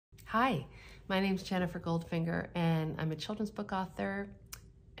Hi, my name's Jennifer Goldfinger, and I'm a children's book author,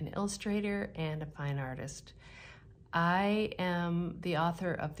 an illustrator, and a fine artist. I am the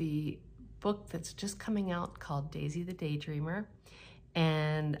author of the book that's just coming out called Daisy the Daydreamer,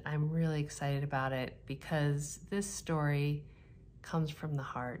 and I'm really excited about it because this story comes from the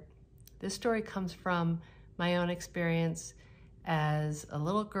heart. This story comes from my own experience as a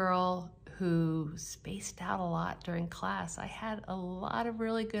little girl who spaced out a lot during class. I had a lot of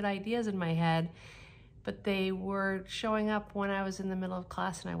really good ideas in my head, but they were showing up when I was in the middle of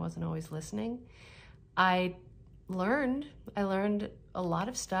class and I wasn't always listening. I learned a lot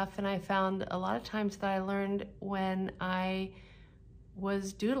of stuff, and I found a lot of times that I learned when I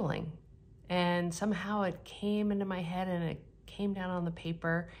was doodling, and somehow it came into my head and it came down on the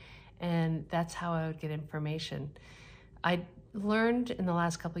paper, and that's how I would get information. I learned in the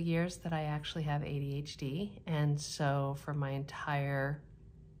last couple of years that I actually have ADHD, and so for my entire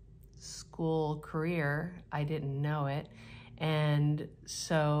school career, I didn't know it, and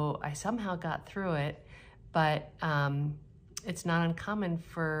so I somehow got through it, but it's not uncommon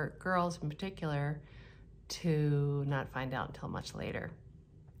for girls in particular to not find out until much later.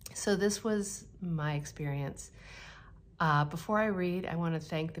 So this was my experience. Before I read, I want to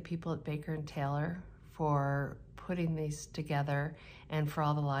thank the people at Baker & Taylor for putting these together, and for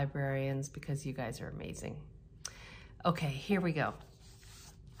all the librarians, because you guys are amazing. Okay, here we go.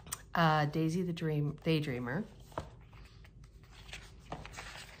 Daisy the Daydreamer.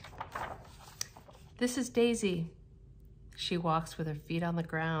 This is Daisy. She walks with her feet on the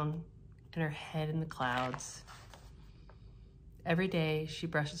ground and her head in the clouds. Every day she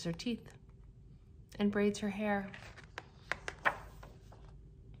brushes her teeth and braids her hair.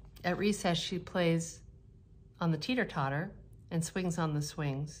 At recess she plays on the teeter-totter and swings on the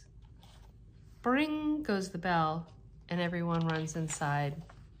swings. Bring goes the bell, and everyone runs inside,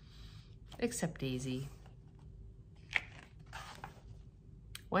 except Daisy.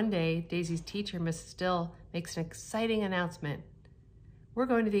 One day, Daisy's teacher, Mrs. Dill, makes an exciting announcement. We're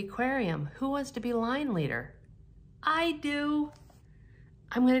going to the aquarium. Who wants to be line leader? I do.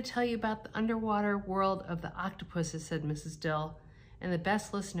 I'm going to tell you about the underwater world of the octopuses, said Mrs. Dill, and the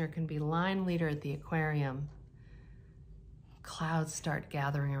best listener can be line leader at the aquarium. Clouds start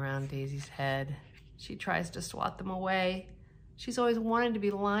gathering around Daisy's head. She tries to swat them away. She's always wanted to be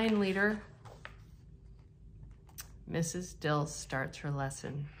line leader. Mrs. Dill starts her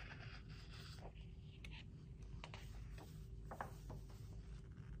lesson.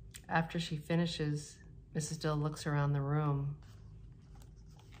 After she finishes, Mrs. Dill looks around the room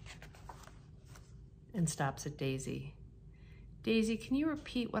and stops at Daisy. Daisy, can you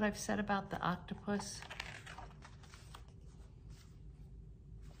repeat what I've said about the octopus?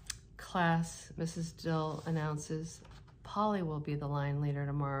 Class, Mrs. Dill announces, Polly will be the line leader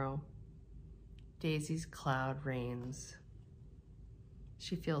tomorrow. Daisy's cloud rains.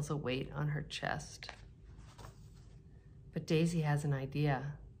 She feels a weight on her chest. But Daisy has an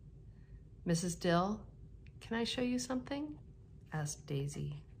idea. Mrs. Dill, can I show you something? Asked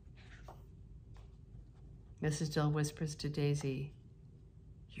Daisy. Mrs. Dill whispers to Daisy,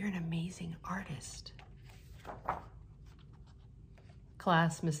 you're an amazing artist.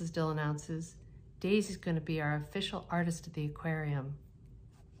 Class, Mrs. Dill announces, Daisy's going to be our official artist at the aquarium.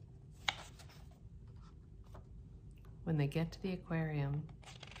 When they get to the aquarium,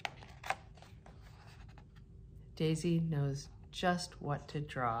 Daisy knows just what to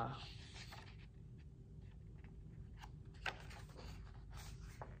draw.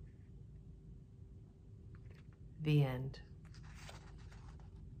 The end.